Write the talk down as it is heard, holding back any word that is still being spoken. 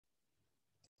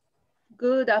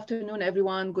Good afternoon,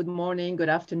 everyone. Good morning, good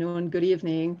afternoon, good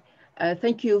evening.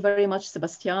 Thank you very much,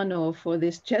 Sebastiano, for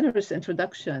this generous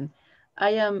introduction.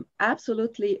 I am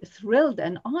absolutely thrilled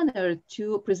and honored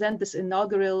to present this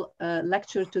inaugural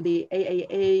lecture to the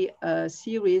AAA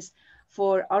series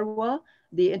for ARWA,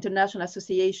 the International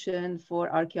Association for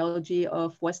Archaeology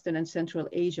of Western and Central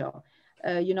Asia.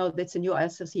 You know, that's a new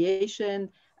association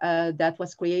that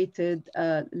was created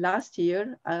last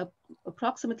year,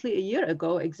 approximately a year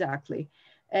ago exactly.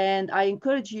 And I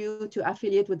encourage you to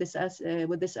affiliate with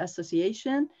this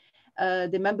association.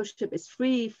 The membership is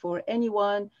free for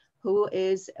anyone who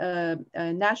is a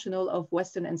national of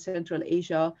Western and Central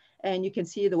Asia. And you can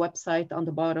see the website on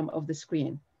the bottom of the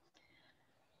screen.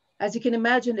 As you can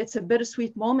imagine, it's a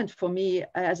bittersweet moment for me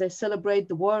as I celebrate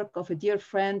the work of a dear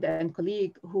friend and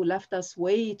colleague who left us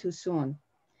way too soon.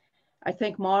 I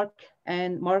thank Mark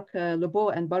Lebeau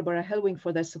and Barbara Helwing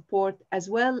for their support, as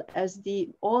well as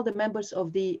all the members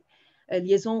of the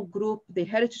liaison group, the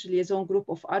Heritage Liaison Group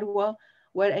of ARWA,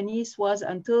 where Anis was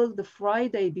until the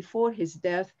Friday before his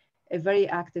death, a very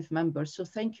active member. So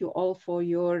thank you all for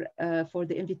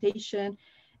the invitation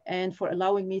and for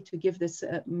allowing me to give this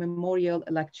memorial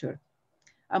lecture.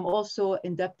 I'm also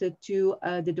indebted to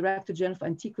the Director General of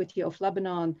Antiquity of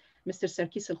Lebanon, Mr.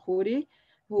 Sarkis El-Khouri,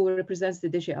 who represents the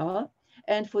DGA,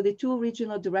 and for the two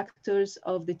regional directors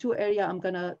of the two areas I'm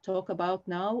gonna talk about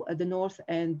now, the North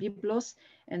and Byblos,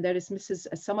 and there is Mrs.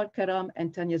 Samar Karam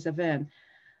and Tanya Zavan.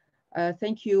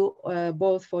 Thank you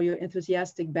both for your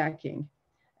enthusiastic backing.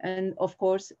 And of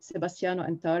course, Sebastiano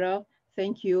and Tara,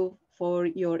 thank you for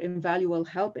your invaluable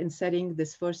help in setting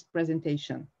this first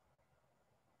presentation.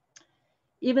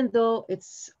 Even though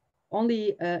it's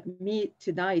only me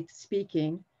tonight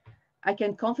speaking, I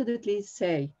can confidently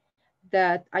say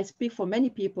that I speak for many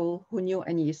people who knew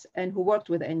Anis and who worked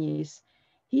with Anis.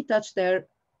 He touched their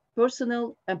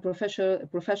personal and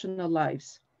professional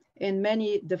lives in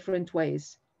many different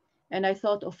ways. And I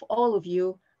thought of all of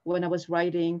you when I was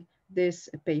writing this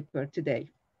paper today.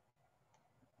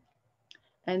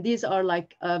 And these are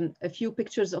like a few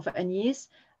pictures of Anis.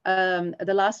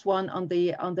 The last one on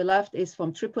the left is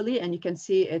from Tripoli, and you can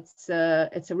see it's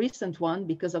a recent one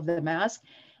because of the mask.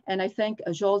 And I thank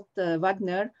Jolt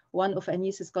Wagner, one of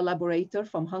Anis's collaborators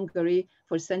from Hungary,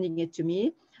 for sending it to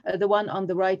me. The one on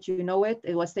the right, you know it,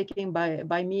 it was taken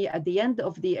by me at the end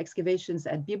of the excavations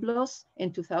at Byblos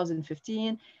in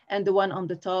 2015. And the one on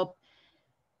the top,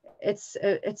 it's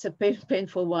a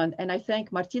painful one. And I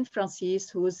thank Martine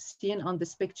Francis, who is seen on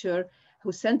this picture,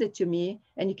 who sent it to me.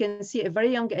 And you can see a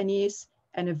very young Anis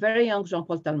and a very young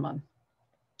Jean-Paul Talman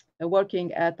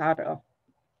working at ARWA.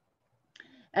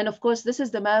 And of course, this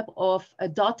is the map of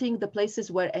dotting the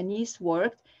places where Anis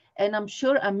worked. And I'm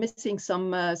sure I'm missing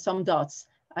some dots.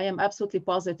 I am absolutely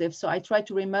positive. So I try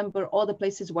to remember all the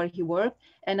places where he worked,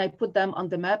 and I put them on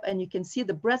the map. And you can see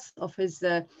the breadth of his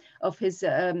hold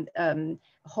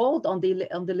on the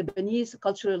Lebanese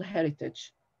cultural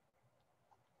heritage.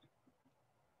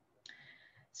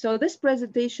 So this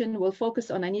presentation will focus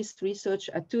on Anis' research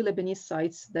at two Lebanese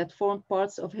sites that formed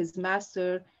parts of his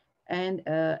master's and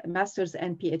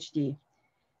PhD.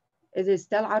 It is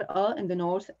Tell Arqa in the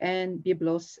north and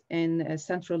Byblos in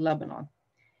central Lebanon.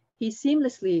 He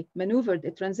seamlessly maneuvered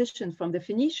a transition from the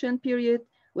Phoenician period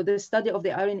with the study of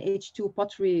the Iron Age II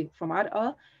pottery from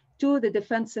Arqa to the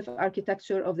defensive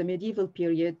architecture of the medieval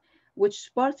period, which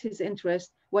sparked his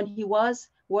interest when he was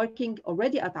working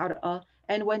already at Arqa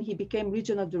and when he became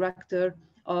regional director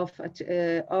of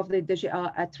the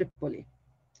DGA at Tripoli.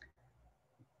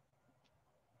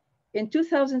 In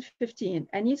 2015,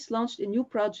 Anis launched a new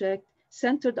project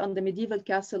centered on the medieval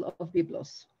castle of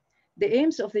Byblos. The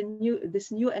aims of this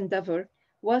new endeavor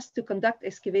was to conduct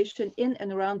excavation in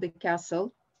and around the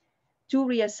castle, to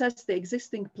reassess the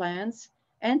existing plans,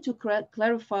 and to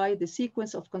clarify the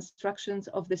sequence of constructions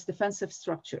of this defensive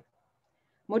structure.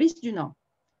 Maurice Dunant,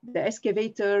 the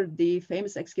excavator, the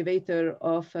famous excavator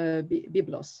of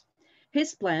Byblos,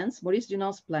 Maurice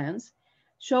Dunant's plans,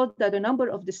 showed that a number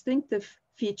of distinctive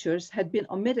features had been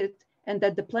omitted and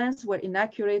that the plans were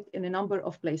inaccurate in a number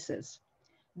of places.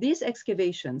 These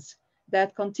excavations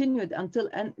that continued until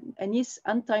Anis'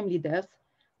 untimely death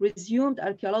resumed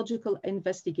archaeological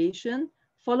investigation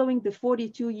following the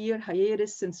 42-year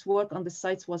hiatus since work on the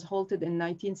sites was halted in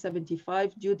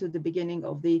 1975 due to the beginning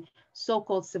of the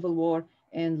so-called civil war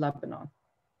in Lebanon.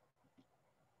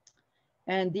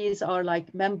 And these are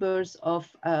like members of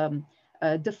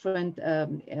different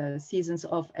seasons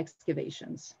of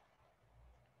excavations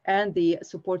and the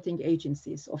supporting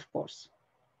agencies, of course.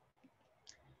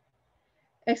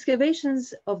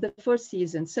 Excavations of the first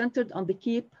season centered on the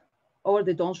keep or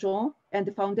the donjon, and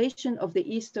the foundation of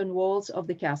the eastern walls of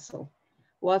the castle,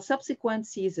 while subsequent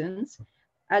seasons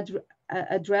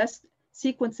addressed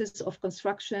sequences of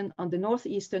construction on the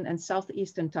northeastern and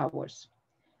southeastern towers.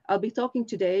 I'll be talking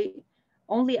today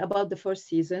only about the first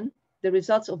season, the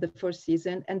results of the first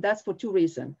season, and that's for two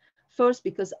reasons. First,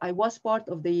 because I was part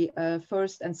of the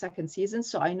first and second season,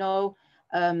 so I know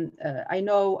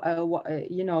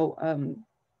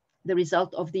the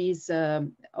result of these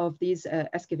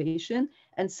excavation.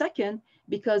 And second,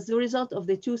 because the result of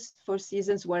the two first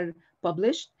seasons were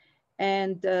published,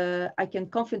 and I can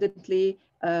confidently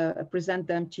present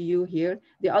them to you here.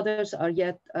 The others are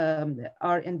yet,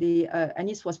 are in the,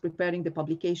 Anis was preparing the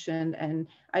publication, and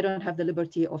I don't have the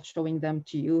liberty of showing them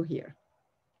to you here.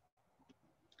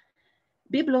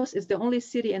 Byblos is the only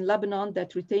city in Lebanon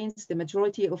that retains the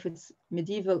majority of its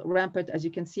medieval rampart, as you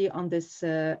can see on this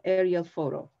aerial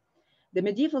photo. The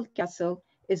medieval castle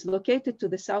is located to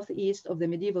the southeast of the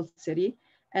medieval city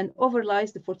and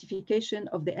overlies the fortification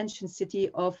of the ancient city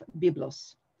of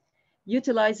Byblos,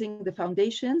 utilizing the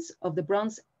foundations of the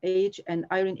Bronze Age and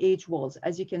Iron Age walls,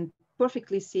 as you can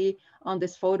perfectly see on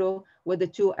this photo with the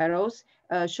two arrows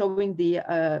showing the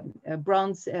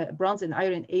bronze and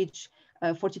Iron Age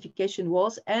fortification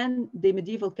walls, and the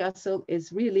medieval castle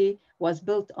was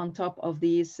built on top of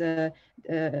these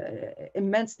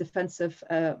immense defensive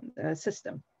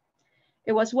system.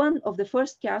 It was one of the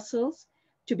first castles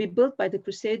to be built by the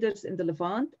Crusaders in the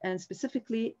Levant, and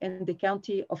specifically in the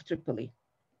county of Tripoli.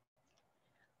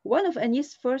 One of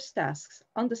Anis' first tasks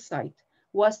on the site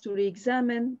was to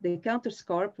re-examine the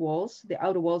counterscarp walls, the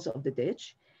outer walls of the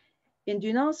ditch. In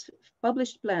Dunant's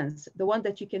published plans, the one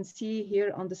that you can see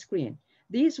here on the screen,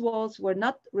 these walls were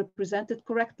not represented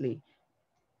correctly.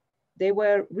 They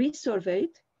were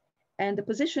resurveyed, and the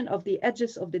position of the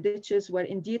edges of the ditches were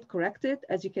indeed corrected,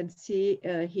 as you can see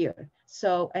here.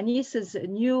 So Anis's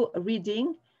new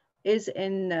reading is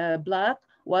in black,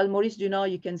 while Maurice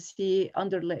Dunant, you can see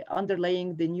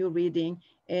underlaying the new reading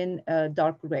in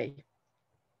dark gray.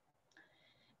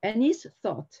 Anis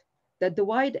thought that the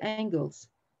wide angles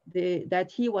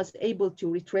that he was able to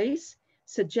retrace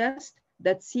suggest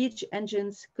that siege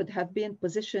engines could have been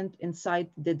positioned inside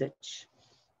the ditch.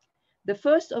 The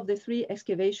first of the three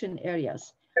excavation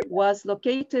areas was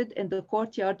located in the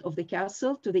courtyard of the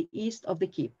castle to the east of the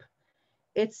keep.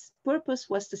 Its purpose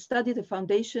was to study the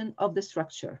foundation of the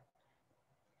structure.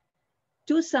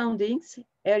 Two soundings,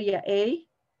 Area A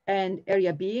and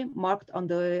Area B, marked on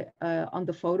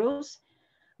the photos,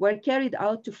 were carried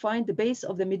out to find the base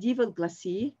of the medieval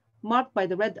glacis, marked by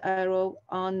the red arrow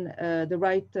on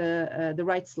the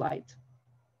right slide.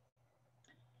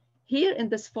 Here in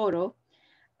this photo,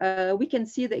 we can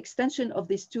see the extension of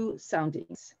these two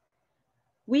soundings.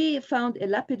 We found a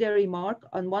lapidary mark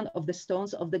on one of the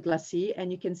stones of the glacis,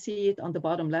 and you can see it on the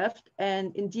bottom left.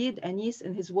 And indeed, Anis,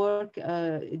 in his work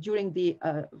during the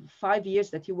 5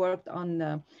 years that he worked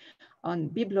on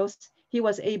Byblos, he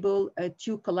was able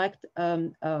to collect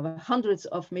hundreds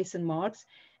of mason marks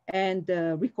and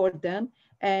record them.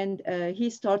 And he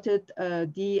started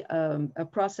the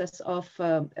process of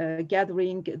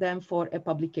gathering them for a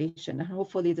publication. And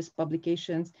hopefully this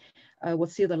publications will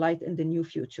see the light in the near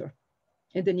future.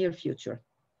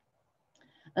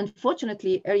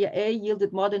 Unfortunately, Area A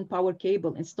yielded modern power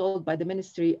cable installed by the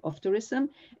Ministry of Tourism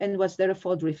and was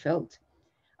therefore refilled.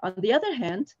 On the other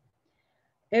hand,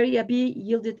 Area B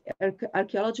yielded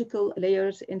archaeological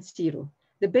layers in situ.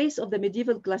 The base of the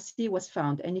medieval glacis was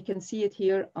found, and you can see it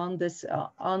here on this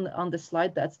on the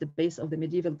slide. That's the base of the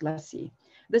medieval glacis.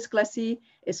 This glacis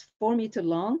is 4 meters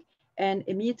long and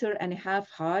 1.5 meters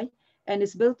high, and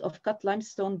is built of cut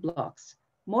limestone blocks.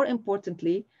 More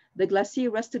importantly, the glacis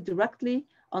rested directly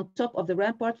on top of the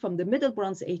rampart from the Middle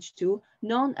Bronze Age II,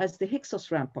 known as the Hyksos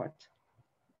Rampart.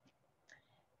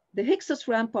 The Hyksos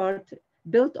Rampart,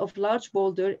 built of large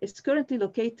boulder, is currently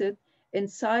located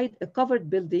inside a covered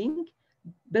building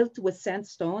built with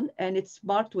sandstone, and it's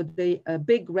marked with the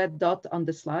big red dot on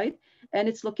the slide, and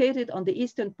it's located on the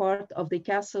eastern part of the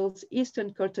castle's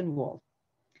eastern curtain wall.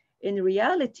 In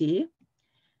reality,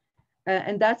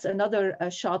 and that's another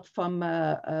shot from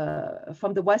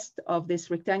the west of this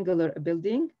rectangular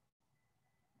building.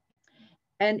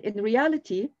 And in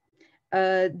reality,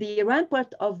 the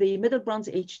rampart of the Middle Bronze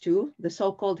Age II, the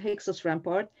so-called Hyksos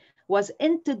Rampart, was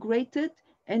integrated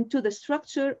into the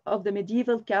structure of the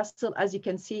medieval castle, as you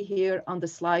can see here on the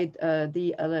slide,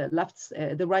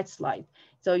 the right slide.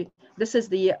 So this is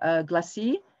the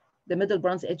glacis, the Middle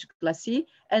Bronze Age glacis,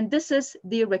 and this is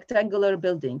the rectangular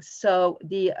building. So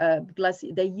the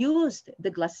glacis, they used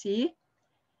the glacis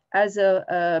as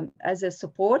a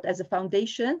support, as a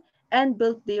foundation, and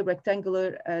built the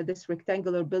this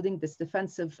rectangular building, this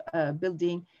defensive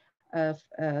building of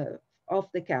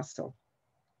the castle.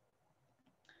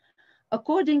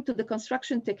 According to the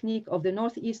construction technique of the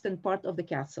northeastern part of the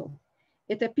castle,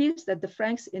 it appears that the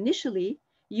Franks initially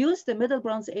used the Middle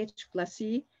Bronze Age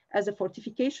glacis as a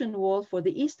fortification wall for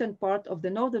the eastern part of the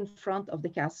northern front of the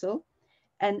castle,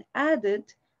 and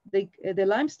added the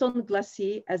limestone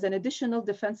glacis as an additional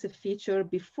defensive feature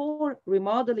before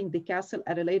remodeling the castle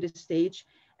at a later stage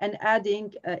and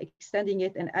extending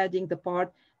it and adding the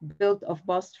part built of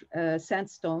bossed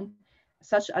sandstone,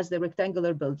 such as the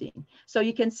rectangular building. So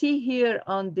you can see here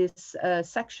on this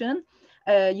section,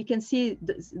 you can see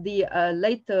the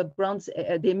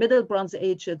Middle Bronze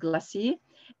Age glacis,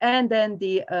 and then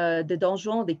the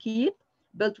donjon, the keep,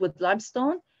 built with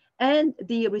limestone, and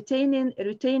the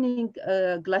retaining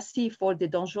glacis for the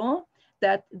donjon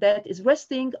that is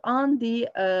resting on the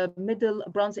Middle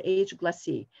Bronze Age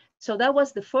glacis. So that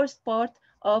was the first part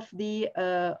of the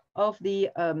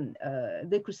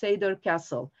Crusader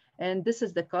castle, and this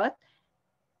is the cut.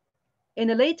 In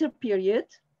a later period,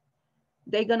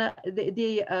 the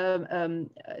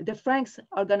Franks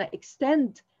are gonna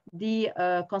extend the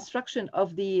construction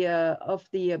of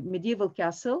the medieval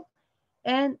castle,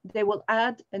 and they will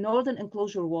add a northern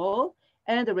enclosure wall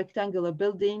and a rectangular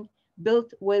building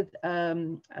built with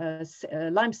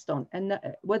limestone and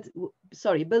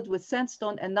built with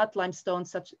sandstone and not limestone,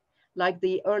 such like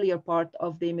the earlier part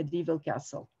of the medieval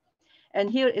castle. And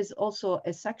here is also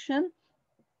a section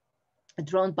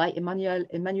drawn by Emmanuel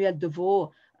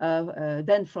Devaux,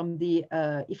 then from the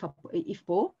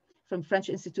IFPO, from French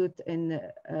Institute in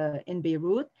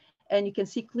Beirut. And you can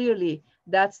see clearly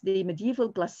that's the medieval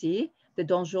glacis, the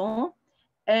donjon,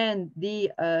 and the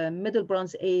Middle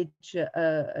Bronze Age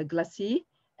glacis,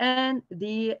 and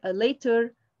the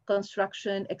later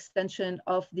construction extension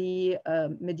of the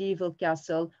medieval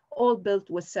castle, all built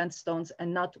with sandstones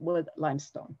and not with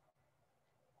limestone.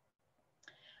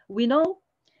 We know,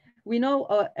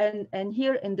 and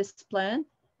here in this plan,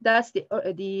 that's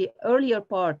the earlier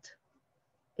part,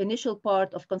 initial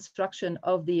part of construction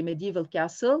of the medieval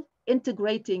castle,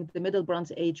 integrating the Middle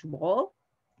Bronze Age wall.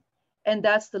 And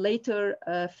that's the later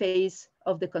phase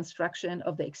of the construction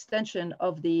of the extension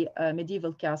of the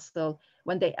medieval castle,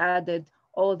 when they added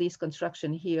all these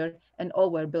construction here, and all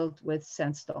were built with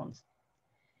sandstones.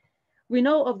 We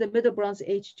know of the Middle Bronze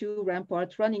Age 2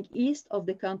 rampart running east of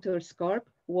the counterscarp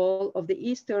wall of the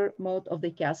easternmost of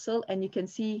the castle. And you can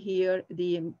see here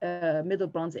the Middle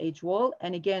Bronze Age wall.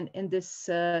 And again, in this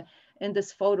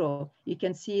photo, you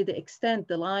can see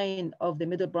the line of the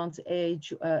Middle Bronze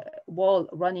Age wall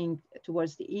running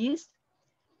towards the east.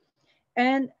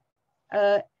 And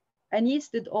Anis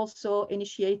did also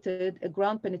initiated a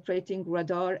ground penetrating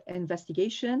radar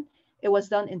investigation. It was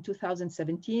done in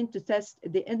 2017 to test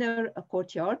the inner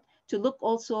courtyard, to look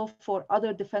also for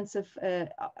other defensive,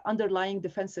 underlying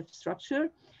defensive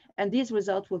structure. And these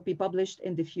results will be published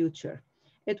in the future.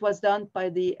 It was done by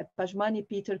the Pajmani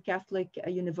Peter Catholic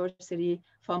University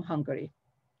from Hungary.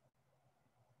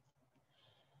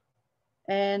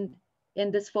 And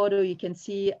in this photo, you can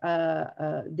see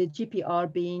the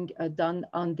GPR being done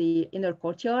on the inner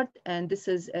courtyard. And this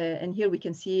is, and here we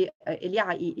can see Elia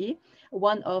Haïi,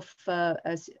 one of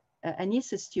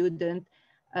Anis' student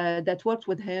that worked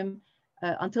with him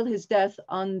until his death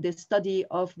on the study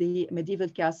of the medieval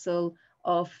castle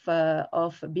of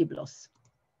Byblos.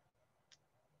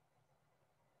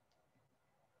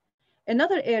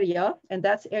 Another area, and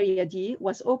that's area D,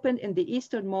 was opened in the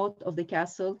easternmost of the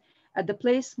castle at the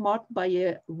place marked by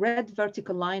a red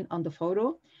vertical line on the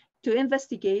photo to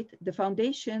investigate the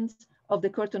foundations of the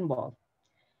curtain wall.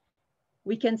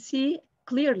 We can see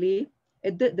clearly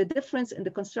the difference in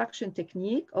the construction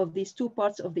technique of these two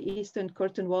parts of the eastern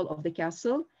curtain wall of the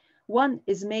castle. One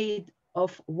is made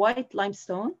of white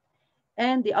limestone,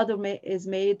 and the other is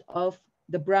made of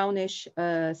the brownish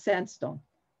sandstone.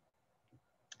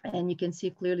 And you can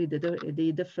see clearly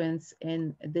the difference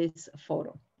in this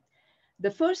photo.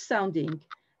 The first sounding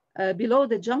below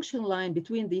the junction line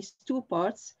between these two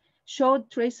parts showed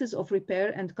traces of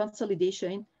repair and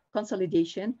consolidation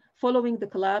following the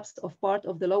collapse of part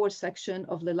of the lower section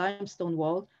of the limestone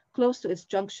wall close to its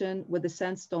junction with the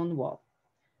sandstone wall.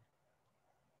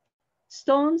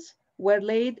 Stones were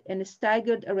laid in a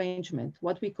staggered arrangement,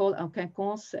 what we call en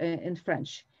quinconce in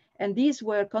French. And these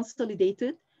were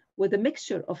consolidated with a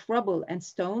mixture of rubble and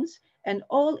stones, and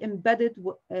all embedded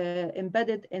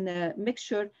in a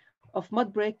mixture of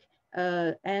mud brick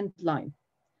and lime.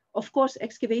 Of course,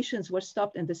 excavations were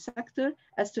stopped in the sector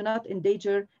as to not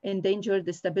endanger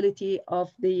the stability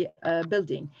of the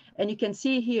building. And you can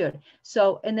see here,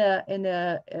 so in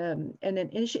an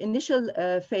initial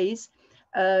phase,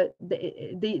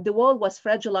 the wall was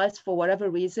fragilized for whatever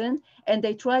reason, and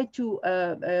they tried to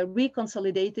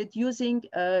reconsolidate it using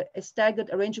a staggered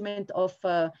arrangement of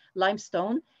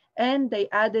limestone, and they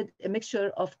added a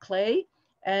mixture of clay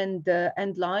and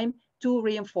lime to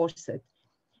reinforce it.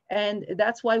 And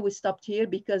that's why we stopped here,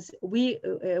 because we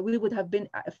would have been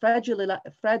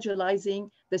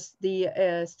fragilizing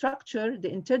the structure,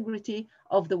 the integrity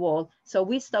of the wall. So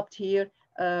we stopped here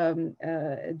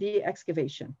the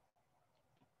excavation.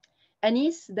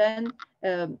 Anis then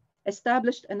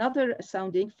established another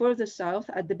sounding further south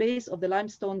at the base of the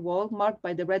limestone wall marked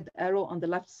by the red arrow on the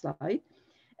left side.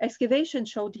 Excavation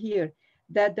showed here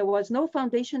that there was no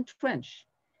foundation trench,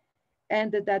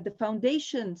 and that the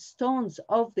foundation stones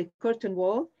of the curtain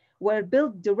wall were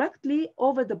built directly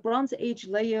over the Bronze Age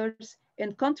layers,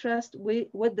 in contrast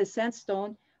with the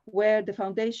sandstone where the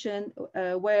foundation,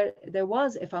 where there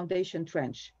was a foundation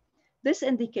trench. This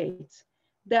indicates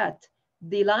that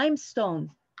the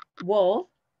limestone wall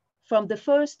from the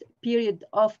first period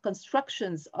of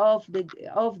constructions of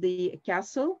the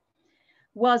castle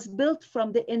was built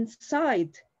from the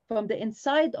inside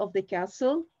of the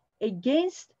castle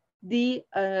against the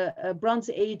Bronze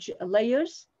Age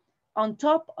layers on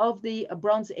top of the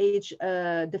Bronze Age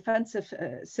defensive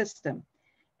system.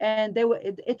 And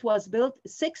it was built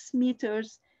 6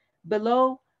 meters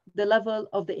below the level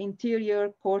of the interior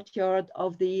courtyard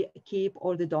of the keep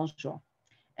or the donjon.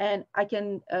 And I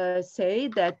can say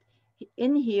that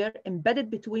in here, embedded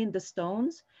between the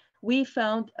stones, we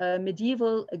found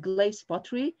medieval glazed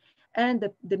pottery, and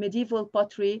the medieval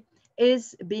pottery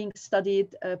is being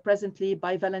studied presently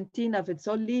by Valentina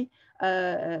Vizzoli,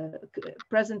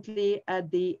 presently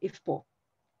at the IFPO.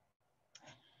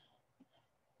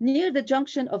 Near the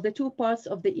junction of the two parts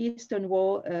of the eastern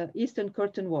wall, eastern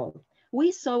curtain wall,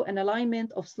 we saw an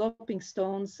alignment of sloping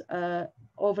stones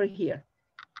over here.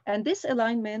 And this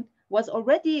alignment was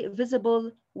already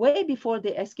visible way before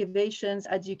the excavations,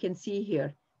 as you can see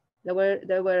here. They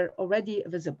were already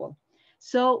visible.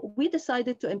 So we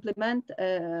decided to implement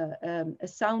a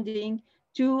sounding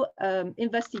to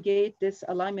investigate this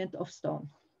alignment of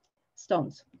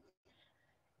stones.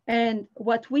 And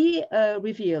what we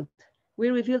revealed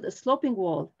a sloping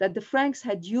wall that the Franks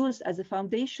had used as a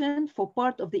foundation for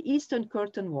part of the eastern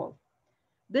curtain wall.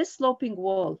 This sloping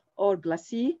wall, or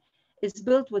glacis, is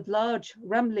built with large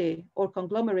ramleh or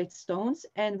conglomerate stones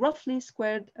and roughly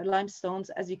squared limestones,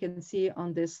 as you can see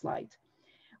on this slide.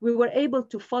 We were able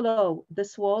to follow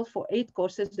this wall for 8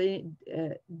 courses,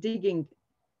 digging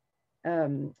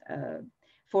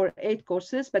for 8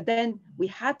 courses, but then we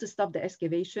had to stop the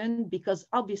excavation because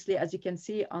obviously, as you can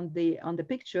see on the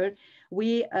picture,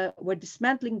 we were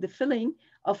dismantling the filling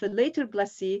of a later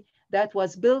glacis that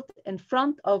was built in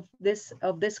front of this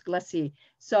glacis.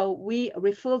 So we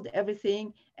refilled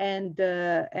everything and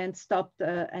stopped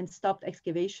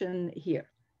excavation here.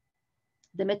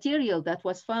 The material that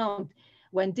was found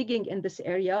when digging in this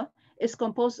area is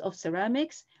composed of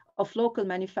ceramics of local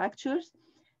manufacturers,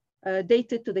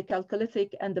 dated to the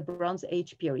Chalcolithic and the Bronze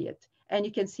Age period. And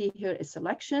you can see here a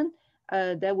selection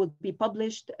that will be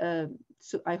published,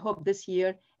 so I hope this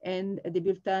year, in the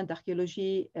Bulletin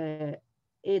d'Archaeologie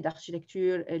et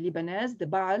d'Architecture Libanaise, the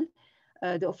BAL,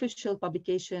 the official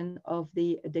publication of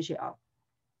the DGA.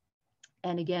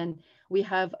 And again, we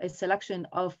have a selection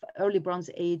of early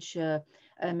Bronze Age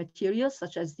materials,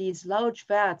 such as these large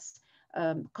vats,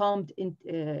 combed in,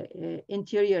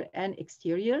 interior and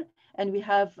exterior. And we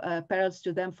have parallels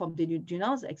to them from the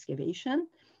Dunaz excavation.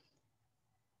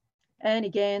 And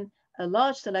again, a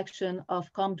large selection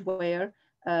of combed ware,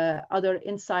 other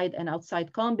inside and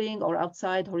outside combing, or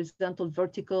outside horizontal,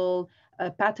 vertical,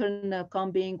 pattern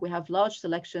combing. We have large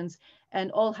selections,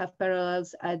 and all have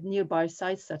parallels at nearby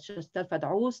sites such as Tell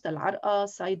Arqa,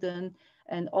 Sidon,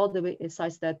 and all the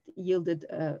sites that yielded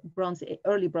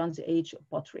early Bronze Age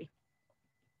pottery.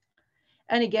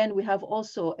 And again, we have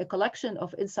also a collection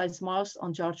of incised marks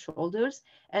on jarred shoulders,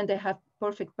 and they have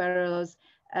perfect parallels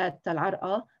at Tell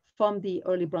Arqa from the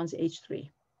early Bronze Age 3.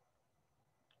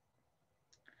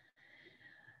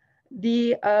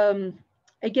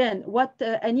 Again, what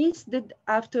Anis did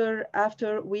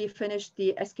after we finished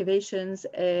the excavations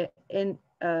at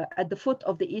the foot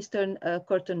of the eastern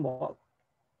curtain wall,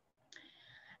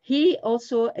 he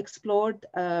also explored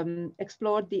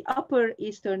the upper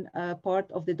eastern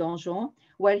part of the donjon,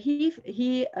 where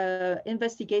he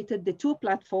investigated the 2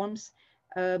 platforms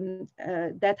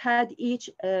that had each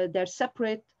their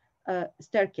separate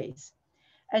staircase.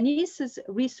 Anis's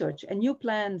research and new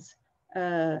plans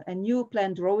and new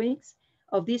plan drawings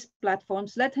of these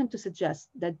platforms led him to suggest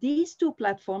that these two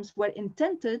platforms were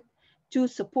intended to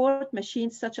support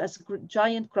machines such as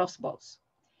giant crossbows.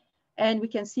 And we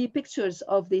can see pictures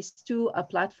of these two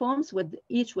platforms with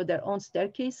each with their own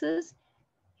staircases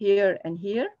here and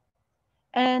here.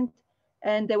 And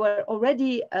they were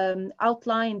already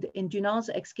outlined in Dunant's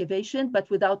excavation, but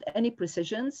without any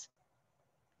precisions.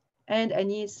 And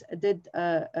Anis did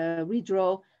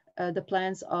redraw the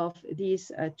plans of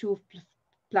these two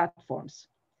platforms.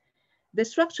 The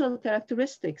structural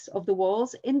characteristics of the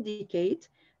walls indicate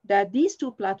that these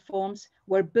two platforms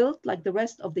were built like the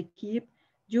rest of the keep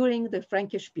during the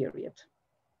Frankish period.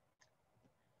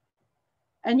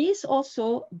 Anis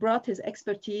also brought his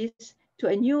expertise to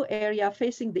a new area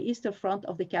facing the eastern front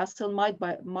of the castle,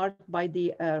 marked by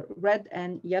the red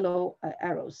and yellow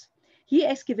arrows. He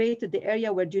excavated the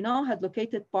area where Dunant had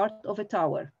located part of a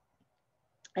tower.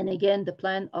 And again, the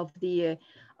plan of the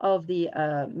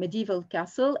medieval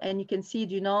castle. And you can see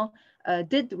Dunant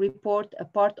did report a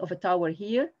part of a tower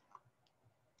here.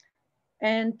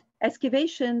 And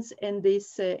excavations in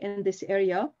this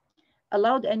area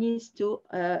allowed Anis to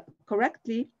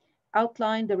correctly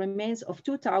outline the remains of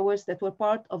two towers that were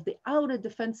part of the outer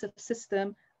defensive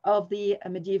system of the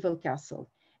medieval castle.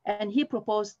 And he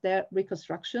proposed their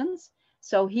reconstructions.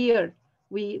 So here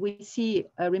we see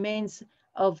remains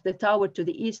of the tower to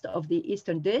the east of the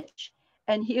eastern ditch.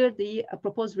 And here the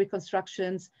proposed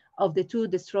reconstructions of the two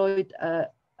destroyed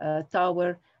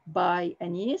tower by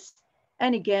Anis.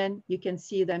 And again, you can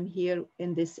see them here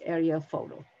in this area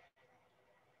photo.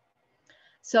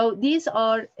 So these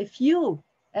are a few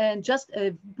and just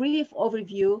a brief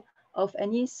overview of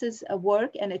Anis's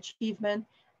work and achievement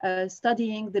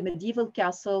studying the medieval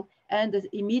castle and the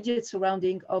immediate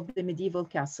surrounding of the medieval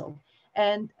castle.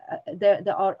 And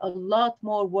there are a lot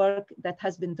more work that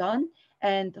has been done,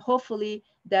 and hopefully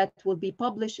that will be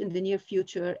published in the near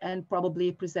future and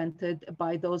probably presented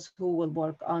by those who will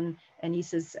work on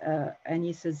Anis's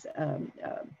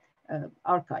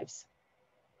archives.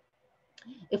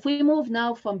 If we move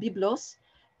now from Byblos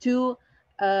to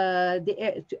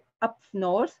up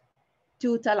north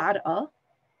to Tell Arqa,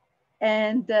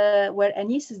 and where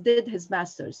Anis did his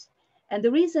master's. And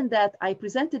the reason that I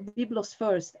presented Byblos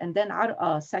first and then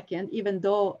Arqa second, even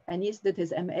though Anis did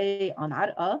his MA on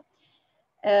Arqa,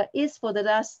 is for the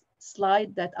last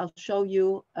slide that I'll show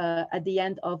you at the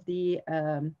end of the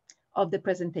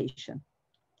presentation.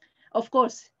 Of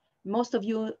course, most of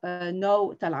you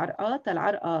know Tell Arqa. Tell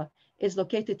Arqa is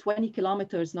located 20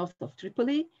 kilometers north of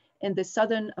Tripoli in the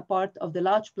southern part of the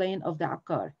large plain of the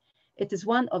Akkar. It is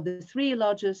one of the three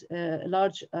largest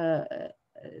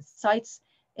sites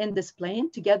in this plain,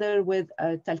 together with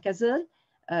Tel Kazal,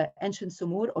 ancient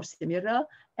Sumur or Simirra,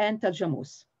 and Tel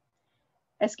Jamus.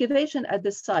 Excavation at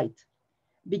this site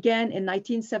began in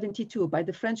 1972 by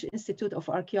the French Institute of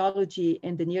Archaeology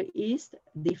in the Near East,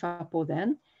 the FAPO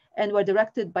then, and were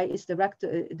directed by its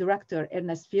director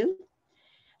Ernest Ville.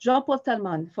 Jean-Paul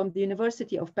Talman from the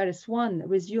University of Paris I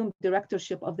resumed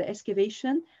directorship of the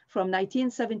excavation from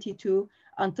 1972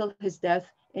 until his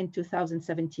death in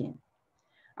 2017.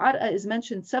 Arqa is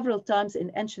mentioned several times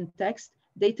in ancient texts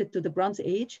dated to the Bronze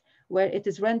Age, where it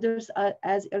is rendered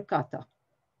as Irkata.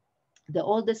 The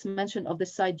oldest mention of the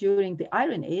site during the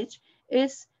Iron Age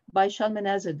is by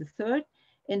Shalmaneser III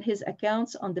in his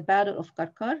accounts on the Battle of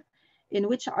Karkar, in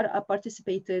which Arqa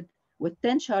participated with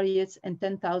 10 chariots and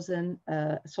 10,000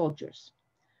 soldiers.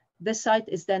 This site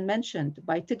is then mentioned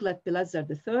by Tiglath-Pileser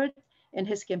III in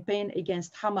his campaign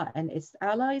against Hama and its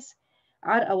allies.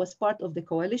 Arqa was part of the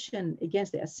coalition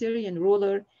against the Assyrian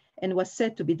ruler and was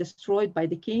said to be destroyed by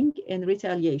the king in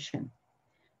retaliation.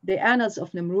 The Annals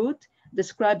of Nimrud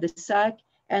describe the sack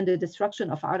and the destruction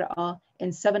of Arqa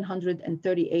in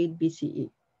 738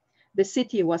 BCE. The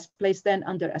city was placed then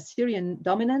under Assyrian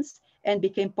dominance and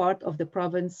became part of the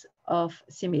province of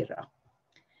Simirra.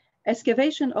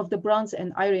 Excavation of the Bronze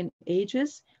and Iron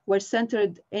Ages were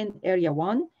centered in Area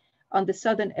 1 on the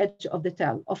southern edge of the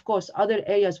Tell. Of course, other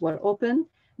areas were open,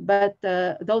 but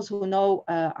those who know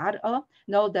Arqa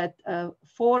know that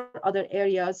three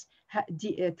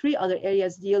other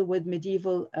areas deal with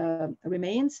medieval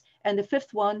remains, and the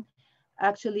fifth one,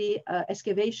 actually,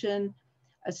 excavation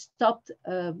stopped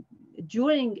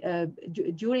during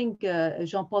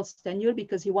Jean-Paul's tenure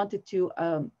because he wanted to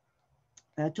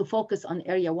focus on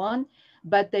Area 1,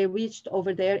 but they reached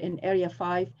over there in Area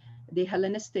 5, the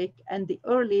Hellenistic and the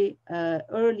early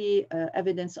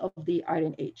evidence of the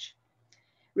Iron Age.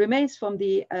 Remains from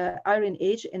the Iron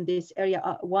Age in this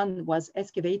Area 1 was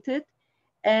excavated,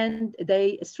 and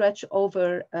they stretch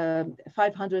over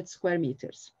 500 square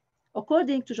meters.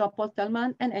 According to Jean-Paul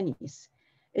Tellman and Anis,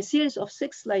 a series of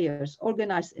 6 layers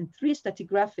organized in 3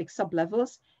 stratigraphic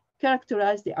sublevels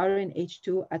characterize the Iron Age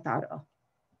 2 at ARWA.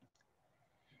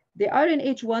 The Iron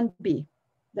Age 1B,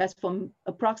 that's from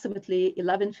approximately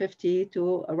 1150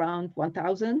 to around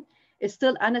 1000, is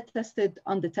still unattested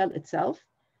on the tell itself.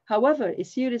 However, a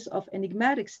series of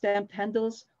enigmatic stamped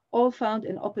handles, all found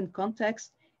in open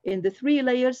context in the 3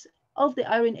 layers of the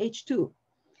Iron Age 2,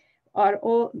 are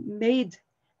all made,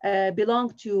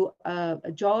 belong to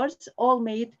jars, all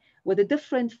made with a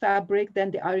different fabric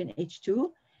than the Iron Age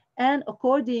 2. And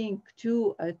according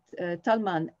to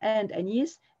Tellman and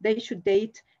Anis, they should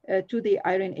date to the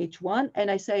Iron Age 1. And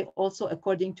I say also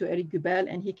according to Eric Gubel,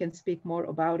 and he can speak more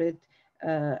about it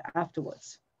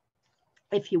afterwards,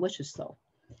 if he wishes so.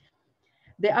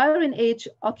 The Iron Age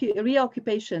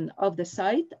reoccupation of the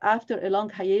site after a long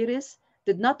hiatus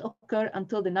did not occur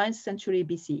until the 9th century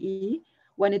BCE,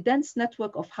 when a dense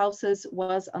network of houses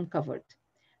was uncovered.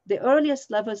 The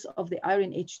earliest levels of the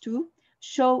Iron Age 2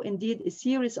 show indeed a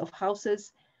series of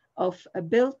houses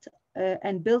built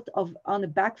on a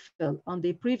backfill, on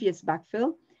the previous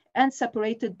backfill, and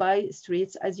separated by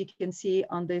streets, as you can see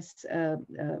on this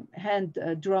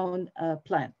hand-drawn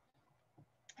plan.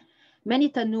 Many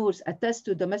tannours attest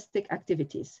to domestic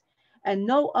activities, and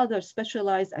no other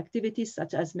specialized activities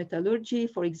such as metallurgy,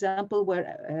 for example,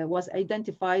 was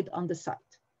identified on the site.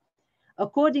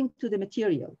 According to the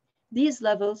material, these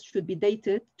levels should be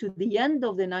dated to the end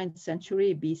of the 9th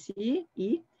century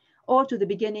BCE or to the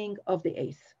beginning of the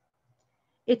 8th.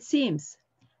 It seems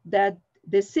that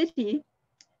the city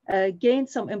gained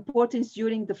some importance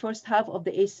during the first half of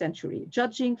the 8th century,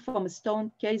 judging from a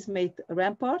stone casemate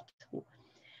rampart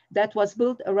that was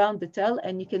built around the tell,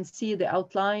 and you can see the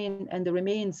outline and the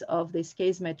remains of this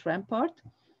casemate rampart.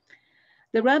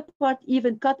 The rampart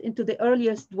even cut into the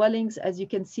earliest dwellings, as you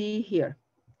can see here.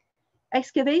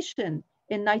 Excavation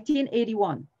in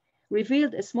 1981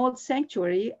 revealed a small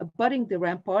sanctuary abutting the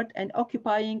rampart and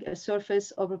occupying a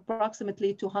surface of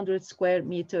approximately 200 square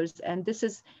meters. And this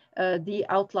is the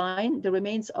outline, the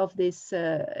remains of this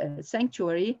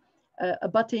sanctuary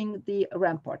abutting the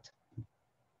rampart.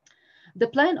 The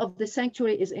plan of the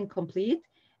sanctuary is incomplete,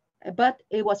 but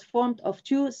it was formed of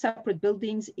 2 separate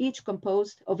buildings, each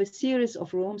composed of a series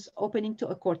of rooms opening to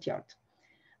a courtyard.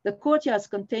 The courtyards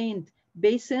contained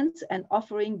basins and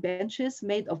offering benches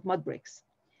made of mud bricks.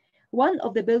 One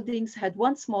of the buildings had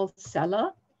 1 small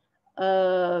cella,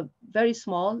 very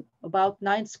small, about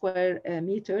 9 square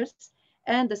meters,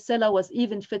 and the cella was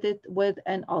even fitted with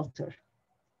an altar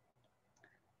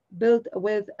built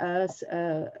with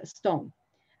stone.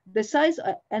 The size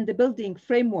and the building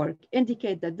framework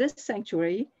indicate that this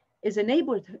sanctuary is a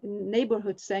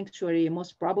neighborhood sanctuary,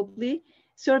 most probably,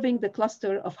 serving the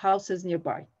cluster of houses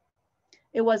nearby.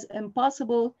 It was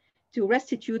impossible to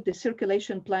restitute the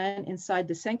circulation plan inside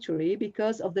the sanctuary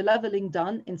because of the leveling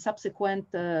done in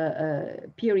subsequent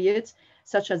periods,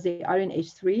 such as the Iron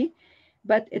Age 3,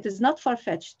 but it is not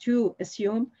far-fetched to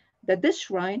assume that this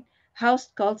shrine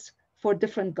housed cults for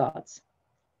different gods.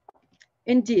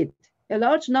 Indeed, a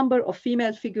large number of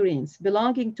female figurines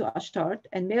belonging to Ashtart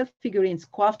and male figurines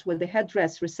coiffed with a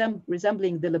headdress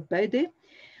resembling the Lebede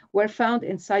were found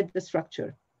inside the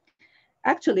structure.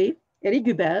 Actually, Eric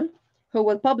Gubel, who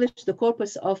will publish the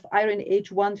corpus of Iron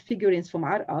Age 1 figurines from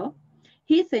ARWA,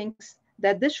 he thinks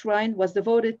that this shrine was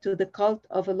devoted to the cult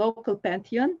of a local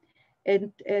pantheon,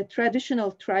 a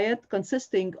traditional triad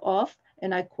consisting of,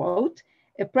 and I quote,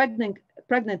 a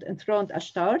pregnant enthroned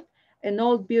Ashtart, an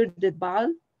old bearded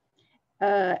Baal,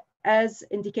 as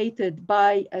indicated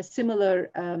by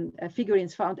similar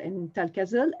figurines found in Tel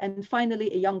Kazel, and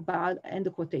finally a young Baal, and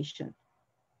the quotation.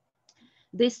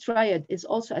 This triad is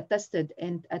also attested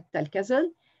at Tel Kazel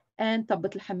and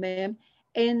Tabbat al-Hammam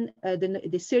in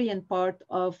the Syrian part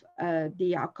of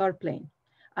the Aqar plain.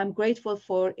 I'm grateful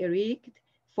for Eric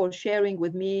for sharing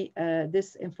with me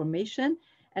this information,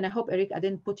 and I hope, Eric, I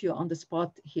didn't put you on the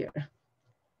spot here.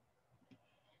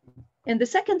 In the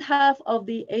second half of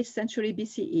the 8th century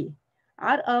BCE,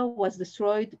 ARWA was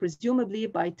destroyed presumably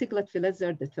by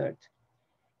Tiglath-Pileser III.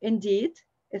 Indeed,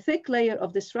 a thick layer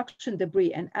of destruction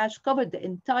debris and ash covered the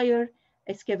entire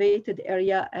excavated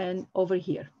area, and over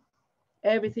here.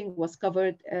 Everything was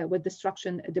covered with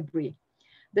destruction debris.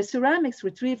 The ceramics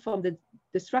retrieved from the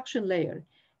destruction layer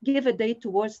give a date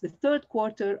towards the 3rd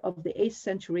quarter of the 8th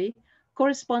century,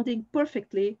 corresponding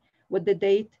perfectly with the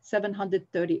date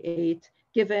 738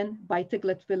 given by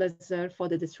Tiglath-Pileser for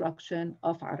the destruction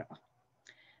of ARWA.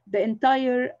 The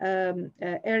entire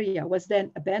area was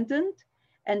then abandoned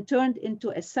and turned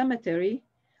into a cemetery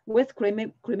with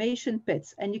cremation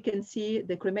pits. And you can see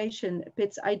the cremation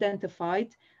pits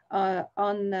identified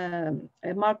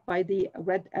marked by the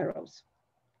red arrows.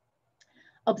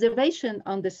 Observation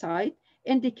on the site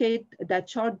indicate that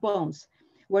charred bones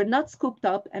were not scooped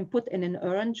up and put in an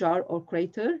urn, jar, or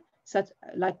crater, such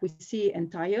like we see in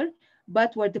Tyre,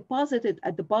 but were deposited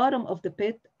at the bottom of the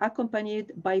pit,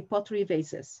 accompanied by pottery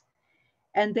vases.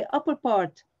 And the upper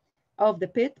part of the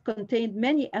pit contained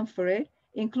many amphorae,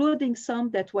 including some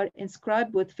that were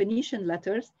inscribed with Phoenician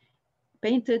letters,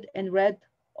 painted in red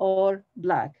or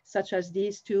black, such as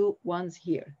these two ones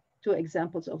here, two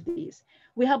examples of these.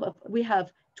 We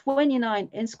have 29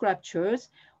 inscriptures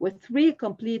with 3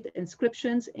 complete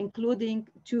inscriptions, including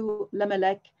 2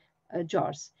 Lamelec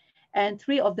jars. And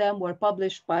 3 of them were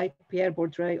published by Pierre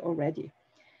Bourdrais already.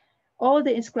 All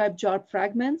the inscribed jar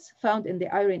fragments found in the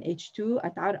Iron Age II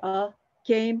at Arqa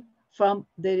came from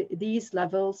these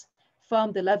levels,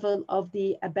 from the level of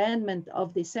the abandonment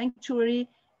of the sanctuary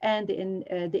and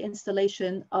the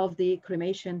installation of the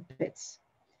cremation pits.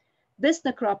 This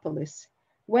necropolis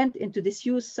went into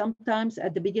disuse sometimes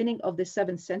at the beginning of the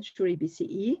 7th century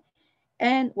BCE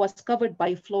and was covered by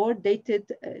a floor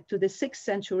dated to the 6th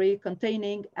century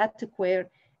containing Attic-ware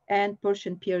and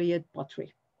Persian period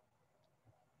pottery.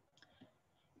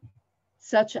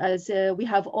 Such as we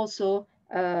have also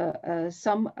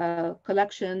some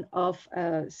collection of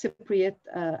Cypriot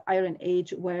Iron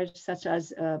Age ware, such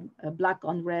as black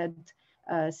on red,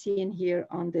 seen here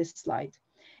on this slide.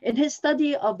 In his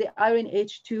study of the Iron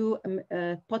Age II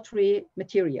pottery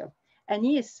material,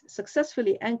 Anis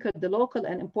successfully anchored the local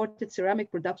and imported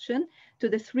ceramic production to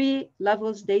the 3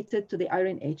 levels dated to the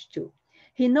Iron Age II.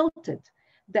 He noted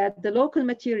that the local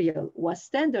material was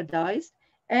standardized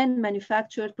and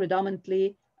manufactured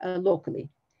predominantly locally.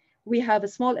 We have a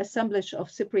small assemblage of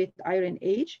Cypriot Iron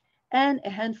Age and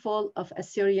a handful of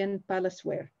Assyrian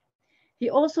palaceware. He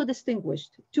also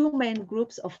distinguished 2 main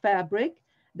groups of fabric,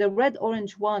 the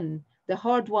red-orange one, the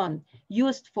hard one,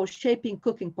 used for shaping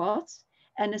cooking pots,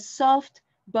 and a soft,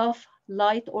 buff,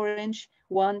 light orange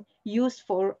one used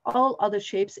for all other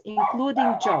shapes,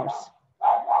 including jars.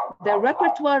 The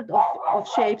repertoire of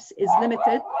shapes is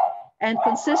limited and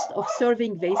consists of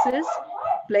serving vases,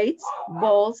 plates,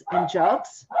 bowls, and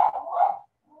jugs.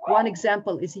 One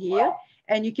example is here,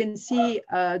 and you can see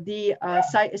the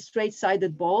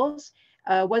straight-sided bowls.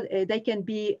 They can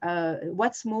be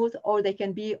wet smooth, or they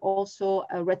can be also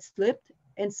red slipped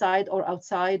inside or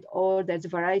outside, or there's a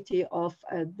variety of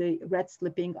the red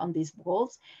slipping on these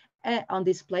bowls, on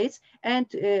these plates. And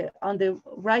on the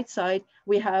right side,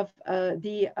 we have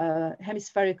the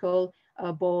hemispherical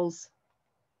bowls,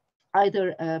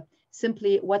 either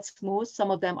simply wet smooth,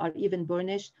 some of them are even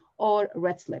burnished, or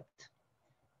red slipped.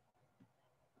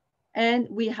 And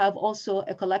we have also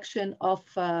a collection of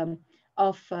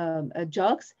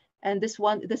jugs, and this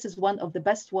is one of the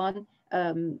best one.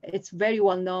 It's very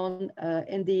well known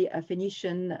in the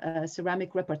Phoenician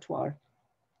ceramic repertoire.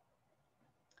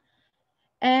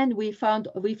 And we found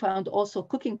also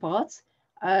cooking pots.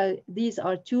 These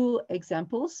are 2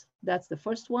 examples. That's the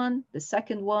first one, the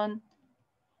second one.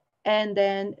 And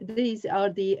then these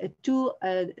are the 2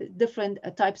 different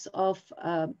types of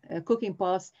cooking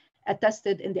pots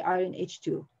attested in the Iron Age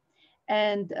II.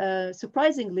 And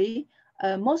surprisingly,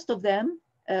 most of them,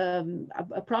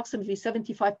 approximately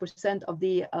 75% of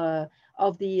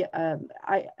the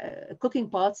cooking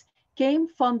pots came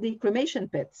from the cremation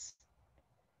pits,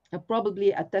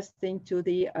 probably attesting to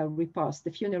the repast,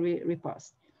 the funerary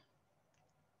repast.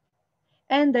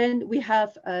 And then we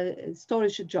have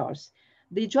storage jars.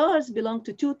 The jars belong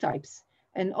to 2 types,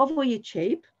 an ovoid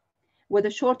shape with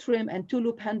a short rim and 2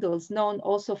 loop handles, known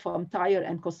also from Tyre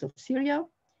and coast of Syria.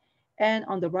 And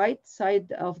on the right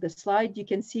side of the slide, you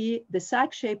can see the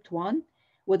sack-shaped one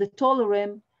with a tall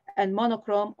rim and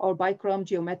monochrome or bichrome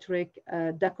geometric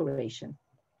decoration.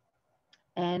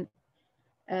 And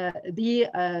the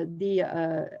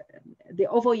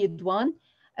ovoid one,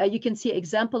 you can see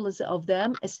examples of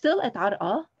them still at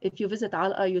Arqa. If you visit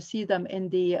Arqa, you see them in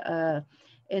the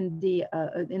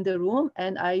room,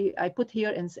 and I put here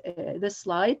in this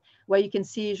slide where you can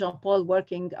see Jean-Paul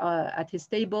working at his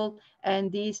table,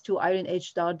 and these 2 Iron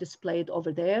Age jars displayed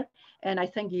over there. And I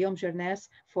thank Guillaume Gernes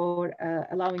for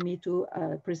allowing me to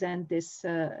present this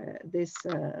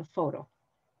photo.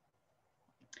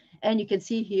 And you can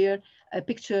see here a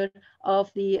picture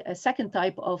of the second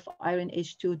type of Iron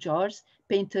Age II jars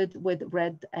painted with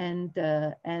red and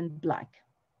black.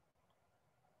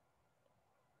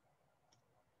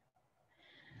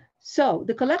 So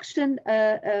the collection,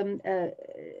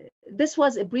 this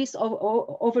was a brief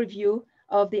overview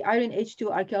of the Iron Age II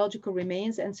archaeological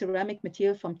remains and ceramic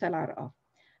material from Tell Arqa.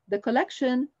 The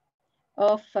collection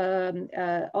of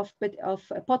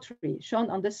pottery shown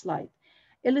on this slide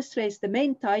illustrates the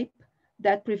main type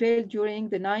that prevailed during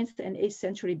the 9th and 8th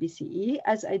century BCE,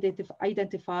 as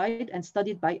identified and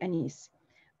studied by Anis.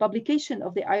 Publication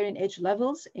of the Iron Age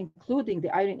levels, including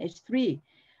the Iron Age 3,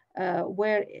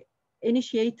 were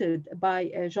initiated by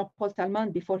Jean-Paul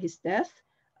Talman before his death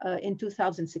in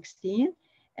 2016,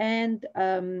 and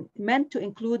meant to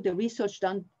include the research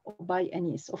done by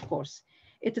Anis, of course.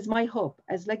 It is my hope,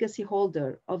 as legacy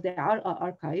holder of the ARWA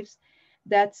archives,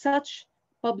 that such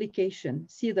publication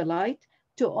see the light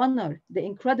to honor the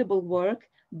incredible work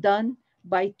done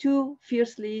by two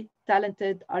fiercely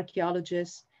talented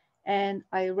archaeologists, and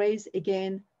I raise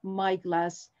again my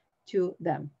glass to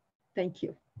them. Thank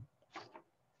you.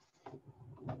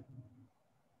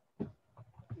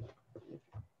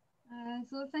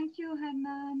 So thank you,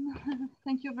 Hanan.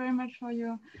 Thank you very much for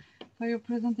your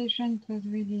presentation. It was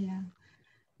really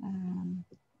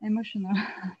emotional.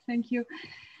 Thank you.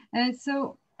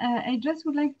 So I just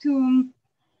would like to,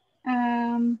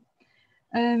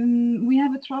 we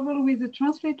have a trouble with the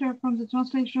translator from the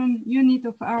translation unit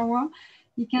of ARWA.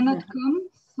 He cannot come,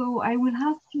 so I will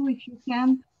ask you if you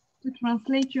can to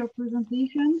translate your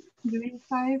presentation during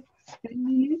 5-10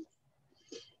 minutes.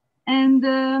 And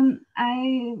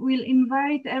I will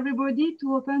invite everybody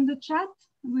to open the chat.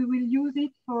 We will use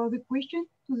it for the question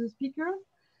to the speaker.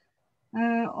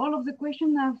 All of the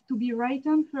questions have to be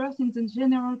written first in the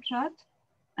general chat,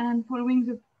 and following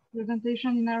the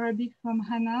presentation in Arabic from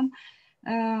Hanan,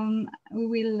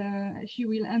 she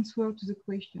will answer to the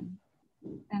question,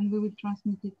 and we will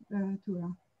transmit it to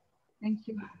her. Thank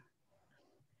you.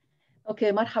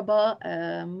 اوكي مرحبا.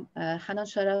 حنان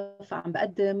شرف عم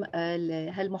بقدم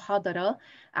هالمحاضرة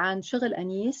عن شغل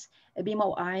أنيس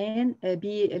بموقعين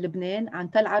بلبنان،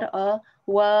 عن تل عرقة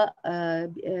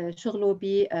وشغله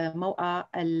بموقع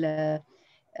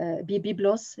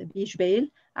ببيبلوس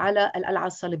بجبيل على القلعة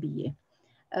الصليبية.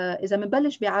 إذا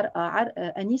بنبلش بعرقة،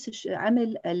 أنيس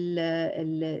عمل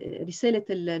رسالة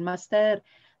الماستر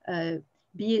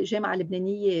بالجامعة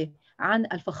اللبنانية عن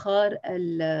الفخار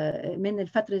من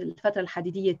الفترة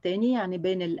الحديدية الثانية، يعني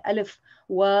بين 1000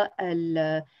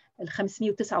 وال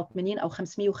 589 أو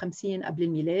 550 قبل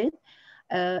الميلاد.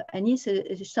 أنيس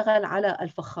اشتغل على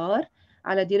الفخار،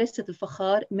 على دراسة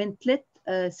الفخار من 3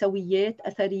 سويات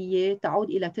أثرية تعود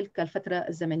إلى تلك الفترة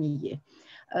الزمنية،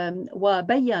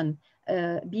 وبين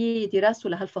بدراسته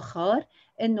لهالفخار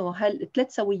إنه هال3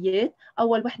 سويات،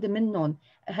 أول وحدة منهم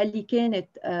اللي كانت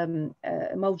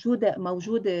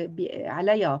موجودة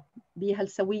عليها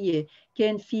بهالسوية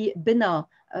كان في بناء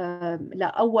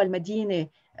لأول مدينة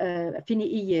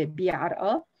فينيقية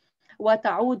بعرقة،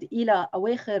 وتعود إلى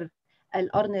أواخر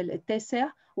القرن التاسع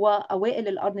وأوائل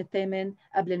القرن الثامن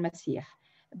قبل المسيح.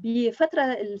 بفترة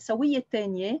السوية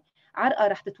الثانية عرقة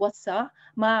رح تتوسع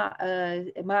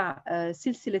مع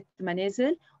سلسلة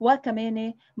منازل،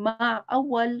 وكمان مع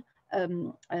أول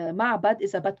معبد،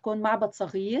 إذا بدكم معبد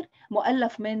صغير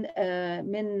مؤلف من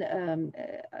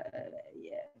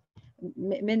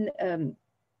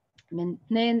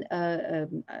اثنين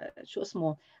شو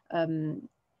اسمه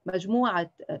مجموعة،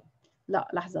 لا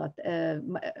لحظات،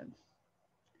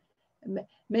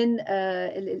 من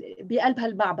بقلب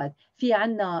هالمعبد في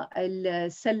عنا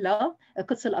السلة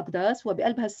قدس الأقداس،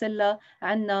 وبقلب هالسلة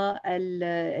عنا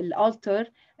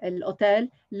الالتر الأوتيل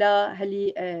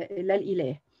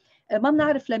للإله. ما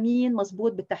بنعرف لمين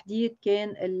مزبوط بالتحديد كان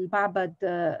المعبد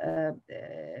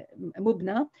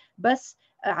مبنى، بس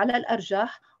على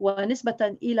الأرجح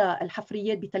ونسبة إلى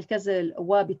الحفريات بتلكزل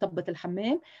وبطبة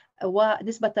الحمام،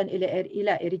 ونسبة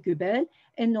إلى إريكوبال،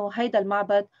 إنه هيدا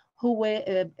المعبد هو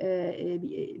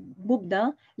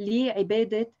مبنى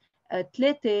لعبادة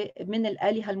 3 من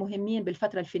الآلهة المهمين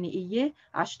بالفترة الفينيقية،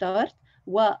 عشتارت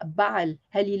وبعل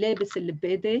هلي لابس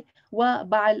اللبادة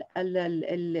وبعل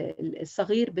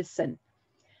الصغير بالسن.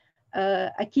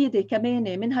 أكيد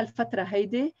كمان من هالفترة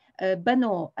هيدي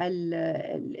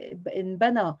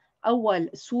انبنى أول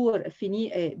سور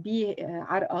فينيقي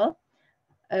بعرقة،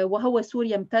 وهو سور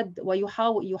يمتد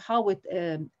ويحاوط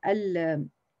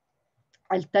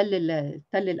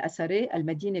التل الأثري،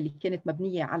 المدينة اللي كانت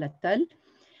مبنية على التل.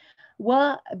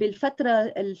 وبالفترة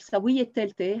السوية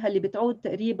الثالثة اللي بتعود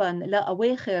تقريبا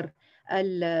لأواخر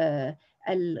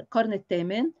القرن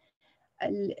الثامن،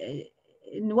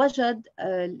 انوجد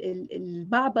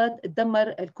المعبد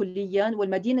تدمر كليا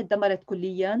والمدينة تدمرت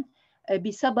كليا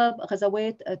بسبب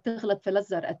غزوات تغلب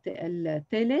فلزر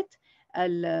الثالث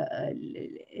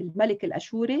الملك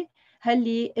الأشوري،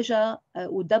 اللي اجى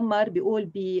ودمر،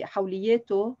 بيقول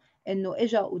بحولياته انه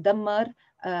اجى ودمر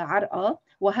عرقة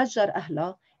وهجر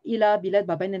اهلها الى بلاد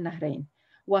ما بين النهرين.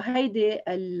 وهيدي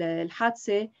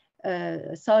الحادثة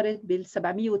صارت بال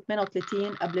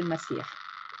 738 قبل المسيح.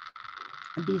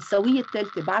 بالسوية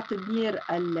الثالثة بعد تدمير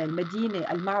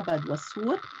المدينة المعبد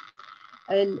والسور،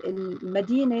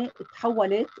 المدينة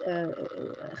تحولت،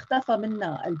 اختفى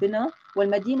منها البناء،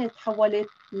 والمدينة تحولت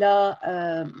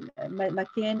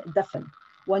لمكان دفن،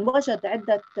 وانوجد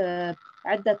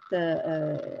عدة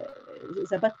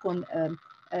إذا بدكم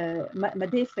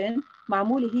مدافن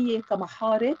معمولة هي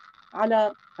كمحارق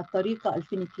على الطريقة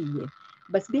الفينيقية.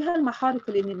 بس بهالمحارق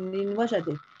اللي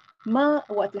انوجدت ما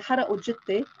وقت اللي حرقوا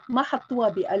الجثة ما حطوها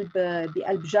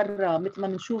بقلب جرة مثل ما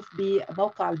بنشوف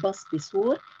بموقع البص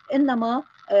بسور، إنما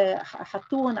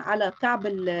حطوهم على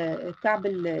كعب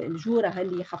الجورة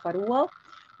اللي حفروها،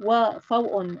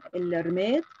 وفوقهم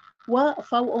الرماد،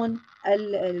 وفوقهم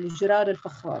الجرار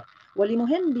الفخار. واللي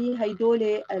مهم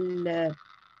بهيدول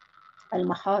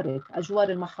المحارق، أجوار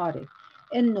المحارق،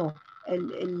 إنه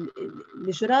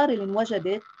الجرار اللي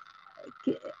انوجدت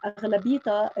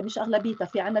أغلبيتها، مش أغلبيتها،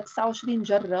 في عنا 29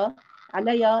 جرة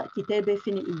عليها كتابة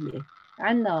فينيقية،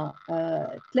 عنا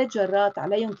 3 جرات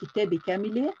عليهم كتابة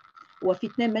كاملة، وفي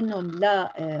 2 منهم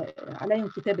لا عليهم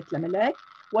كتابة لملاك،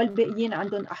 والباقيين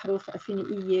عندهم أحرف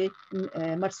فينيقية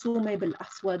مرسومة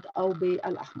بالأسود أو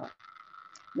بالأحمر.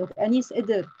 لو أنيس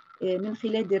قدر من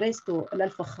خلال دراسته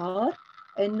للفخار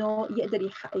إنه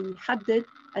يقدر يحدد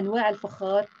أنواع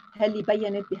الفخار اللي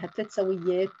بينت بهالثلاث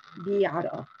سويات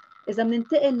بعرقة. إذا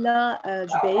بننتقل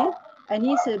لجبيل،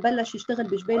 أنيس بلش يشتغل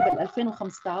بجبيل بال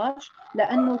 2015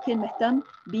 لأنه كان مهتم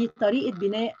بطريقة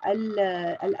بناء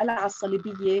القلعة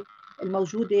الصليبية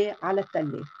الموجودة على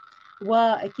التلة،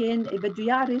 وكان بده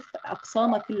يعرف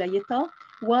أقسامها كلياتها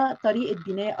وطريقة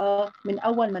بنائها من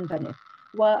أول ما انبنت.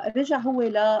 ورجع هو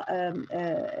ل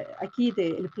أكيد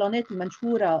البلانات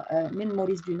المنشورة من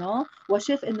موريس دونان،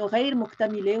 وشاف إنه غير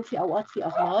مكتملة وفي أوقات في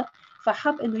أغلاط،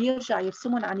 فحب إنه يرجع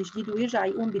يرسمهم عن جديد ويرجع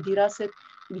يقوم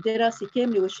بدراسة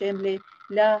كاملة وشاملة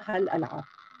لهالقلعة.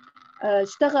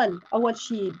 اشتغل أول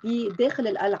شيء بداخل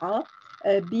القلعة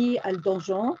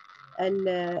بالدونجون،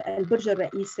 البرج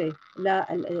الرئيسي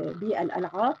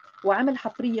بالقلعة، وعمل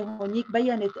حفرية هونيك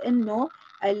بيّنت إنه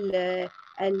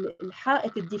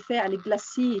الحائط الدفاع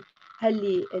الجلاسي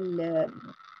اللي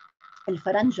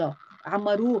الفرنجة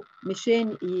عمروه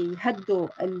مشان يهدوا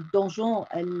الدونجون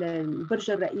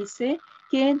البرج الرئيسي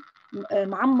كان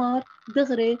معمر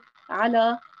دغري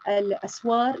على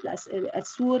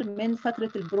السور من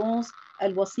فترة البرونز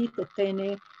الوسيط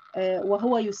الثاني،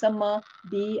 وهو يسمى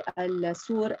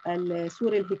بالسور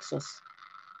الهكسوس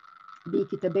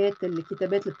الكتابات اللي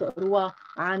بتقروها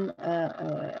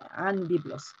عن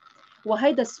بيبلوس.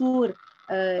 وهيدا السور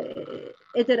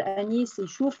قدر أنيس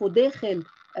يشوفه داخل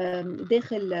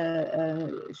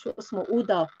شو اسمه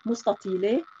أوضة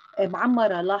مستطيلة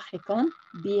معمرة لاحقا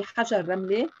بحجر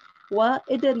رملي،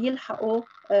 وقدر يلحقه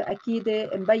أكيد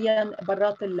مبين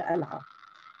برات القلعة.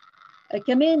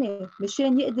 كمان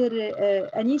مشان يقدر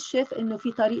أنيس شاف إنه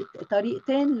في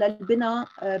طريقتين للبناء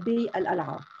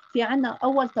بالقلعة. في عنا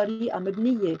أول طريقة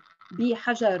مبنية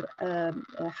بحجر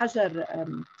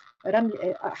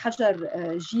رمل، حجر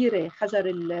جيرة، حجر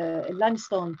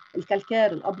اللايمستون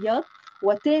الكالكير الأبيض،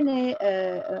 وثاني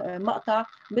مقطع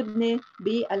مبني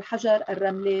بالحجر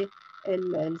الرملي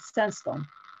الساندستون.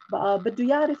 بقى بده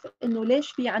يعرف إنه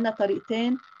ليش في عنا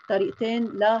طريقتين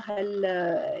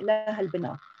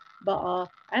لهالبناء. بقى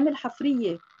عمل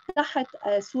حفرية تحت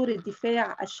سور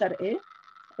الدفاع الشرقي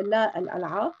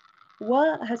للقلعة،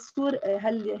 وهالسور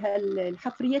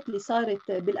الحفريات اللي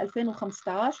صارت بال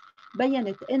 2015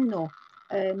 بينت انه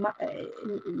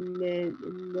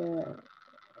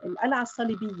القلعة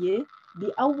الصليبية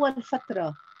بأول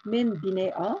فترة من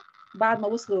بنائها بعد ما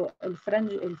وصلوا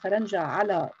الفرنجة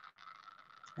على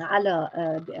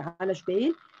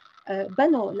جبيل،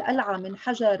 بنوا القلعة من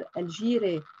حجر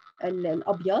الجيرة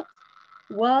الأبيض،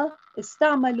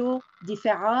 واستعملوا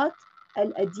دفاعات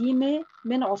القديمة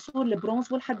من عصور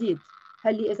البرونز والحديد.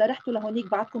 هلي إذا رحتوا لهونيك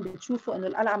بعدكم بتشوفوا إنه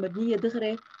القلعة مبنية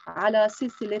دغري على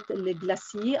سلسلة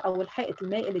الجلاسي أو الحائط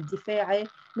المائل الدفاعي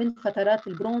من فترات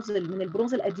البرونز، من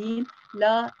البرونز القديم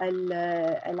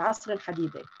للعصر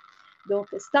الحديدي.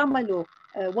 دونك استعملوا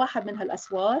واحد من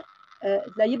هالأسوار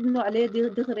ليبنوا عليه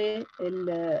دغري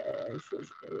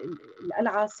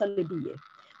القلعة الصليبية.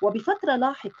 وبفترة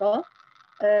لاحقة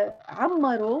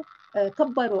عمروا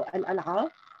كبروا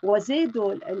القلعة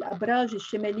وزادوا الأبراج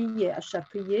الشمالية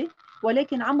الشرقية،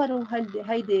 ولكن عمروا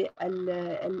هيدي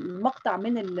المقطع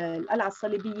من القلعة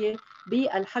الصليبية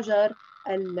بالحجر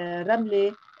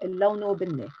الرملي اللونه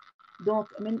بني. دونك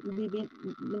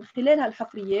من خلال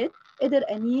هالحفريات قدر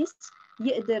أنيس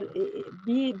يقدر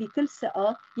بكل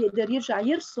ثقة يقدر يرجع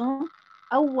يرسم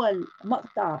أول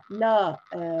مقطع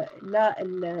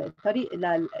للطريق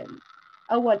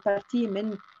أول بارتي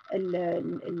من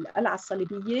القلعة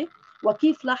الصليبية،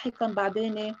 وكيف لاحقا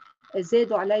بعدين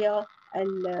زادوا عليها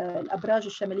الأبراج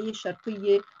الشمالية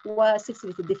الشرقية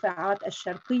وسلسلة الدفاعات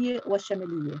الشرقية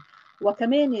والشمالية.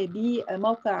 وكمان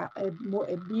بموقع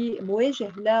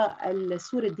بمواجه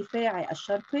للسور الدفاعي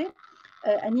الشرقي،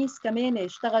 أنيس كمان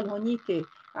اشتغل هونيك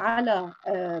على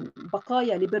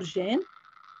بقايا لبرجين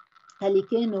اللي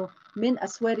كانوا من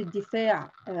أسوار الدفاع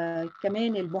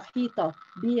كمان المحيطة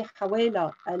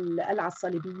بحوالي القلعة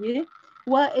الصليبية،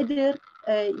 وقدر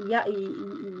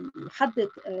يحدد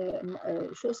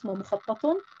شو اسمه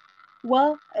مخططهم، و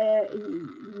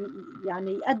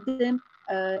يعني يقدم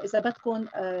إذا بدكم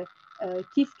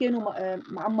كيف كانوا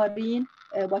معمرين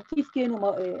وكيف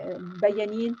كانوا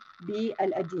مبينين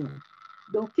بالقديم.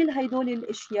 دونك كل هيدول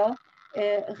الاشياء،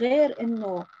 غير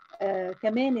انه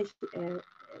كمان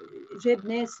جاب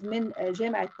ناس من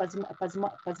جامعه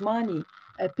قزماني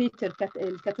بيتر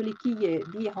الكاثوليكيه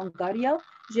بهنغاريا،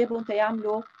 جابهم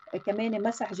تيعملوا كمان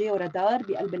مسح جيو رادار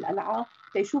بقلب القلعه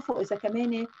تيشوفوا اذا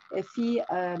كمان في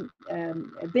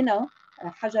بناء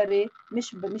حجري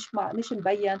مش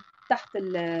مبين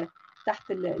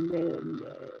تحت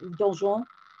الدونجون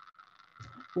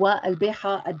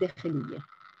والباحه الداخليه.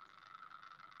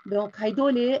 دونك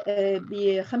هيدول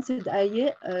ب5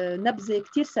 دقائق نبذه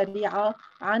كثير سريعه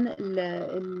عن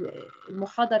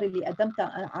المحاضره اللي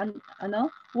قدمتها انا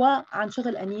وعن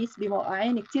شغل انيس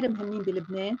بموقعين كثير مهمين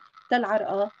بلبنان، تل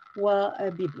عرقه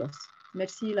وبيبلوس.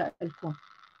 ميرسي لكم.